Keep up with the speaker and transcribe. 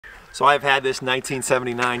So I've had this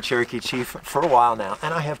 1979 Cherokee Chief for a while now,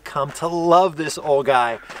 and I have come to love this old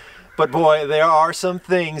guy. But boy, there are some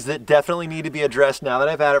things that definitely need to be addressed now that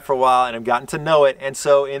I've had it for a while and I've gotten to know it. And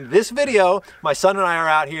so in this video, my son and I are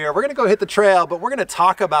out here. We're gonna go hit the trail, but we're gonna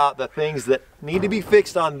talk about the things that need to be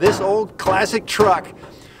fixed on this old classic truck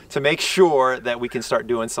to make sure that we can start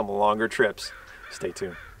doing some longer trips. Stay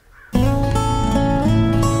tuned.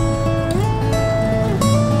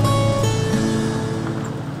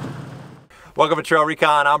 Welcome to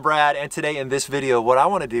TrailRecon, I'm Brad, and today in this video what I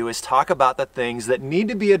want to do is talk about the things that need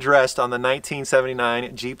to be addressed on the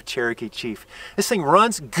 1979 Jeep Cherokee Chief. This thing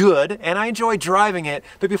runs good and I enjoy driving it,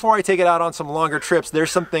 but before I take it out on some longer trips,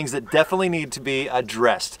 there's some things that definitely need to be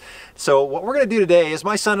addressed. So what we're going to do today is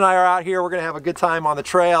my son and I are out here, we're going to have a good time on the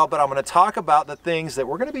trail, but I'm going to talk about the things that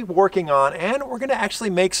we're going to be working on and we're going to actually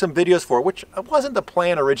make some videos for, which wasn't the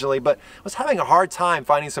plan originally, but I was having a hard time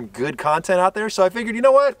finding some good content out there, so I figured, you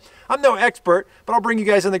know what, I'm no expert, but I'll bring you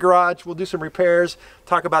guys in the garage, we'll do some repairs,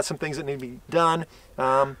 talk about some things that need to be done,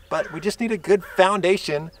 but we just need a good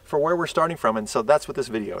foundation for where we're starting from, and so that's what this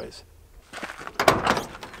video is.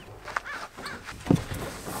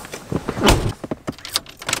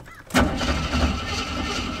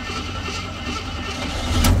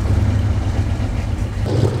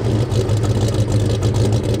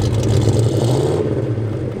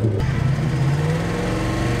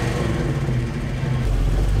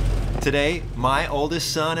 Today, my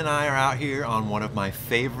oldest son and I are out here on one of my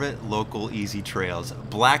favorite local easy trails,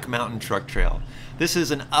 Black Mountain Truck Trail. This is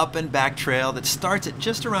an up and back trail that starts at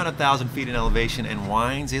just around 1,000 feet in elevation and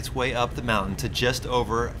winds its way up the mountain to just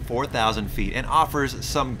over 4,000 feet and offers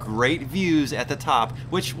some great views at the top,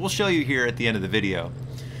 which we'll show you here at the end of the video.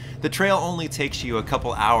 The trail only takes you a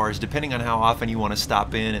couple hours depending on how often you want to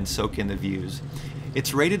stop in and soak in the views.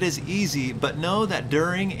 It's rated as easy, but know that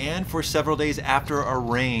during and for several days after a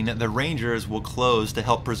rain, the rangers will close to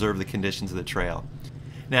help preserve the conditions of the trail.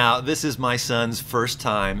 Now, this is my son's first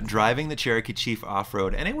time driving the Cherokee Chief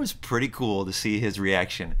off-road, and it was pretty cool to see his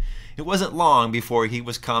reaction. It wasn't long before he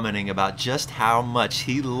was commenting about just how much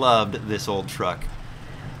he loved this old truck.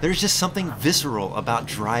 There's just something visceral about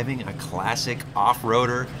driving a classic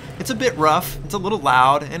off-roader. It's a bit rough, it's a little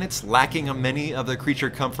loud, and it's lacking of many of the creature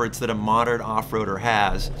comforts that a modern off-roader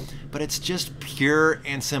has. But it's just pure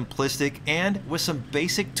and simplistic, and with some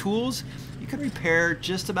basic tools, you can repair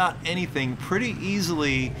just about anything pretty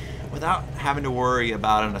easily without having to worry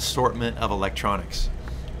about an assortment of electronics.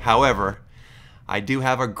 However, I do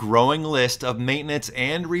have a growing list of maintenance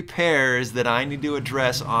and repairs that I need to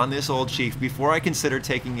address on this old Chief before I consider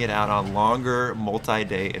taking it out on longer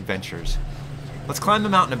multi-day adventures. Let's climb the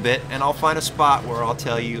mountain a bit and I'll find a spot where I'll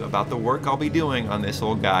tell you about the work I'll be doing on this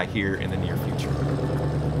old guy here in the near future.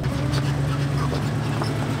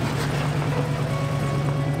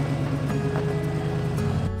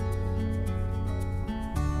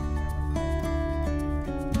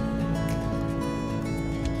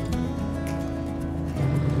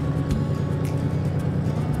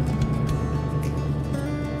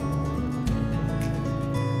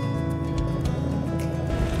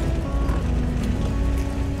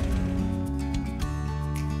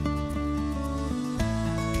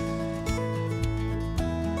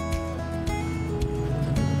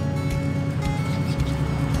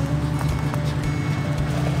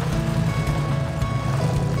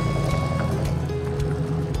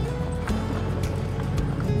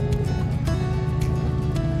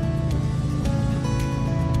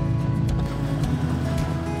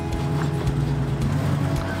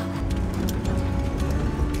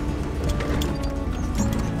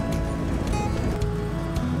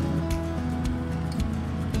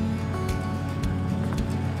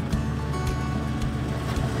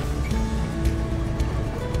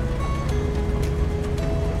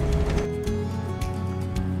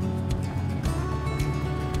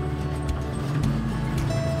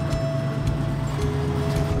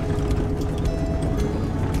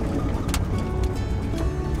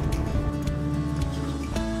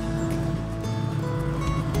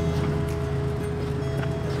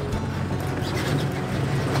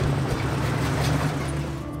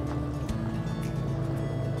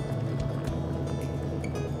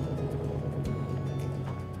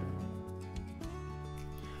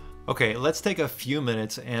 Okay, let's take a few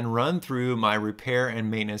minutes and run through my repair and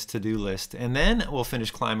maintenance to-do list, and then we'll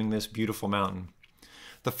finish climbing this beautiful mountain.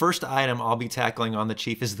 The first item I'll be tackling on the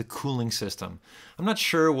Chief is the cooling system. I'm not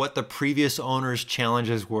sure what the previous owner's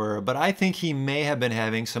challenges were, but I think he may have been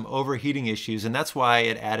having some overheating issues, and that's why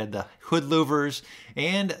it added the hood louvers,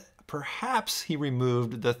 and perhaps he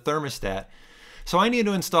removed the thermostat. So I need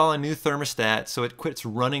to install a new thermostat so it quits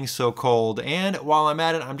running so cold, and while I'm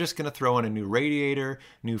at it, I'm just gonna throw in a new radiator,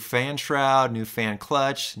 new fan shroud, new fan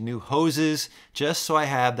clutch, new hoses, just so I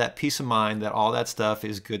have that peace of mind that all that stuff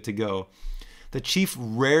is good to go. The Chief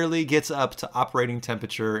rarely gets up to operating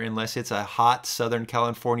temperature unless it's a hot Southern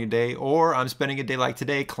California day or I'm spending a day like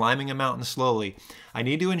today climbing a mountain slowly. I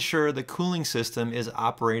need to ensure the cooling system is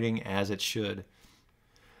operating as it should.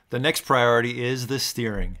 The next priority is the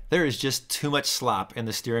steering. There is just too much slop in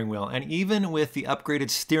the steering wheel, and even with the upgraded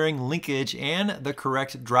steering linkage and the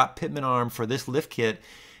correct drop pitman arm for this lift kit,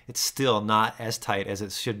 it's still not as tight as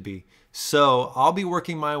it should be. So I'll be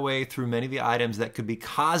working my way through many of the items that could be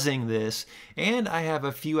causing this, and I have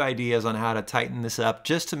a few ideas on how to tighten this up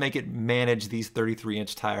just to make it manage these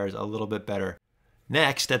 33-inch tires a little bit better.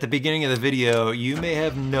 Next, at the beginning of the video, you may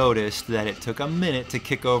have noticed that it took a minute to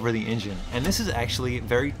kick over the engine. And this is actually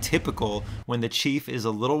very typical when the Chief is a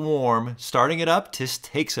little warm. Starting it up just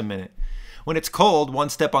takes a minute. When it's cold, one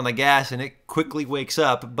step on the gas and it quickly wakes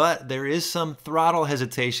up, but there is some throttle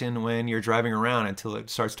hesitation when you're driving around until it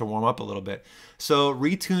starts to warm up a little bit. So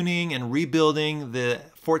retuning and rebuilding the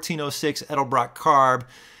 1406 Edelbrock carb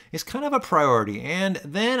is kind of a priority, and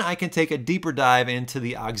then I can take a deeper dive into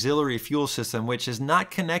the auxiliary fuel system, which is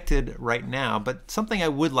not connected right now, but something I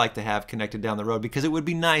would like to have connected down the road because it would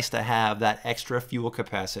be nice to have that extra fuel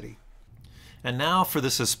capacity. And now for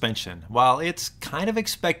the suspension. While it's kind of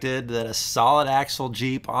expected that a solid axle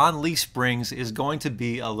Jeep on leaf springs is going to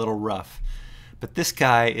be a little rough, but this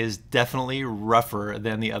guy is definitely rougher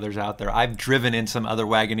than the others out there. I've driven in some other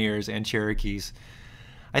Wagoneers and Cherokees.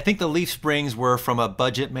 I think the leaf springs were from a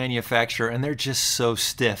budget manufacturer and they're just so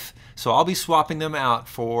stiff. So I'll be swapping them out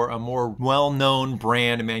for a more well-known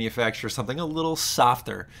brand manufacturer, something a little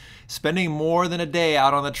softer. Spending more than a day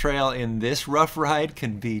out on the trail in this rough ride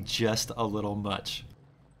can be just a little much.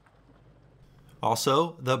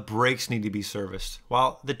 Also, the brakes need to be serviced.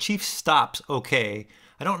 While the Chief stops okay,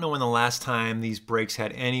 I don't know when the last time these brakes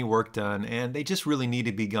had any work done, and they just really need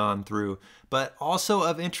to be gone through. But also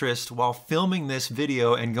of interest, while filming this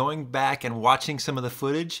video and going back and watching some of the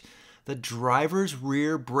footage, the driver's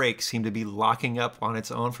rear brake seemed to be locking up on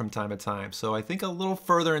its own from time to time. So I think a little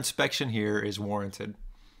further inspection here is warranted.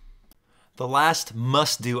 The last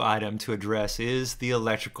must-do item to address is the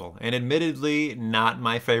electrical, and admittedly not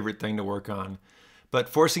my favorite thing to work on. But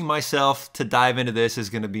forcing myself to dive into this is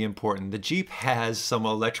going to be important. The Jeep has some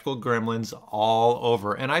electrical gremlins all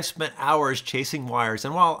over, and I've spent hours chasing wires,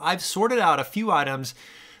 and while I've sorted out a few items,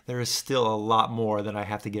 there is still a lot more that I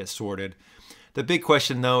have to get sorted. The big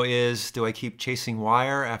question though is, do I keep chasing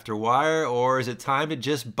wire after wire, or is it time to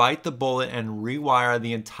just bite the bullet and rewire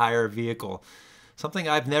the entire vehicle? Something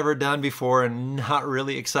I've never done before and not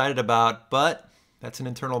really excited about, but that's an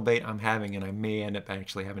internal debate I'm having, and I may end up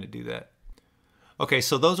actually having to do that. Okay,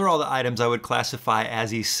 so those are all the items I would classify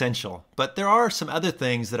as essential, but there are some other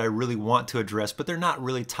things that I really want to address, but they're not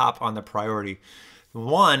really top on the priority.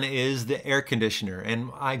 One is the air conditioner, and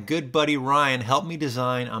my good buddy Ryan helped me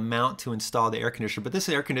design a mount to install the air conditioner, but this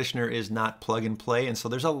air conditioner is not plug and play, and so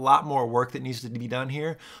there's a lot more work that needs to be done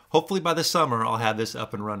here. Hopefully by the summer I'll have this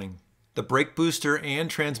up and running. The brake booster and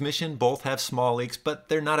transmission both have small leaks, but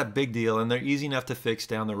they're not a big deal and they're easy enough to fix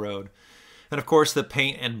down the road. And of course the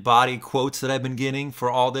paint and body quotes that I've been getting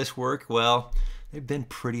for all this work, well, they've been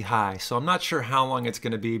pretty high. So I'm not sure how long it's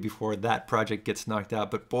going to be before that project gets knocked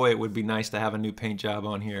out, but boy, it would be nice to have a new paint job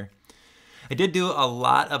on here. I did do a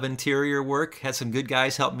lot of interior work, had some good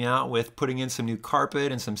guys help me out with putting in some new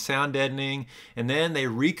carpet and some sound deadening, and then they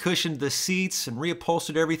re-cushioned the seats and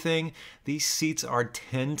reupholstered everything. These seats are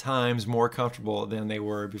 10 times more comfortable than they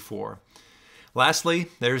were before. Lastly,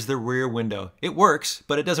 there's the rear window. It works,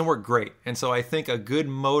 but it doesn't work great, and so I think a good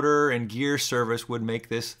motor and gear service would make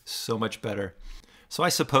this so much better. So I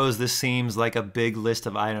suppose this seems like a big list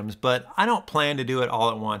of items, but I don't plan to do it all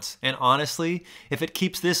at once. And honestly, if it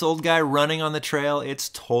keeps this old guy running on the trail, it's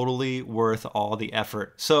totally worth all the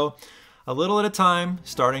effort. So a little at a time,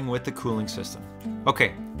 starting with the cooling system.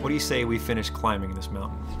 Okay, what do you say we finish climbing this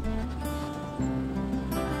mountain?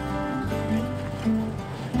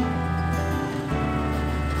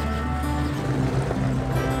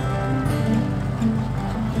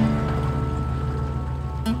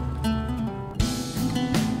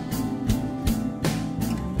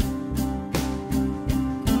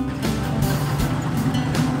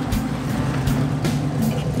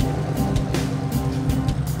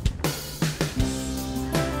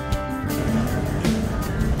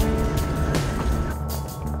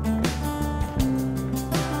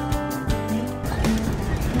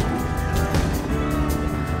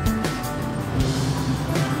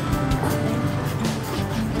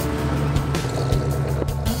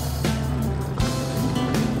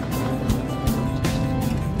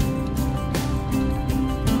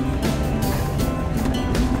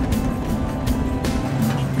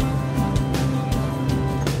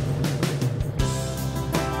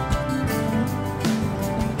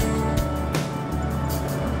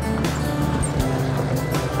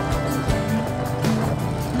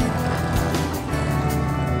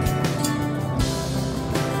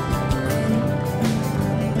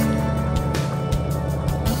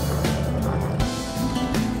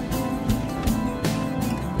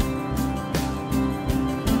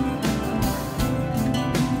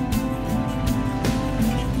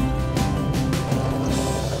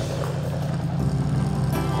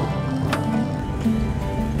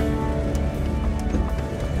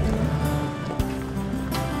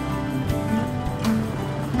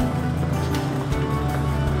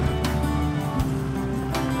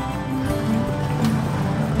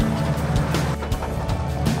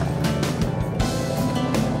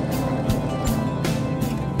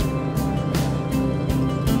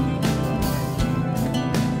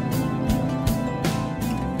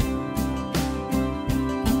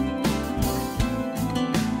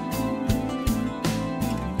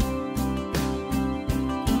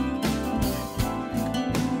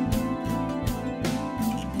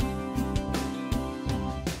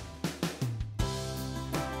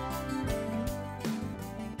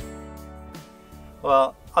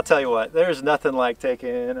 Well, I'll tell you what, there's nothing like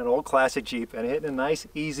taking an old classic Jeep and hitting a nice,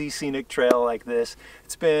 easy, scenic trail like this.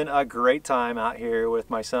 It's been a great time out here with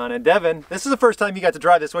my son. And Devin, this is the first time you got to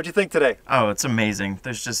drive this. What'd you think today? Oh, it's amazing.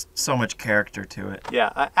 There's just so much character to it.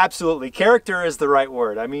 Yeah, absolutely. Character is the right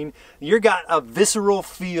word. I mean, you got a visceral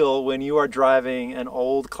feel when you are driving an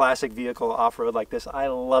old classic vehicle off-road like this. I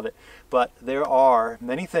love it. But there are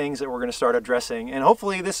many things that we're going to start addressing, and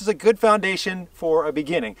hopefully this is a good foundation for a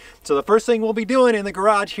beginning. So the first thing we'll be doing in the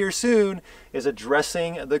garage here soon is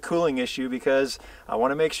addressing the cooling issue, because I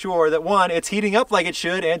want to make sure that one, it's heating up like it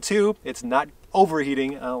should, and two, it's not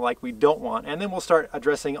overheating like we don't want. And then we'll start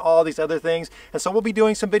addressing all these other things. And so we'll be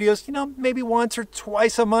doing some videos, you know, maybe once or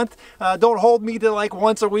twice a month. Don't hold me to like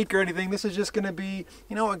once a week or anything. This is just going to be,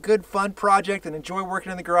 you know, a good fun project and enjoy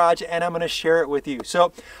working in the garage, and I'm going to share it with you.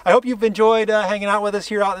 So I hope you've enjoyed hanging out with us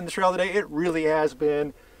here out in the trail today. It really has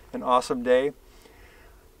been an awesome day.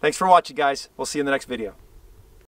 Thanks for watching, guys. We'll see you in the next video.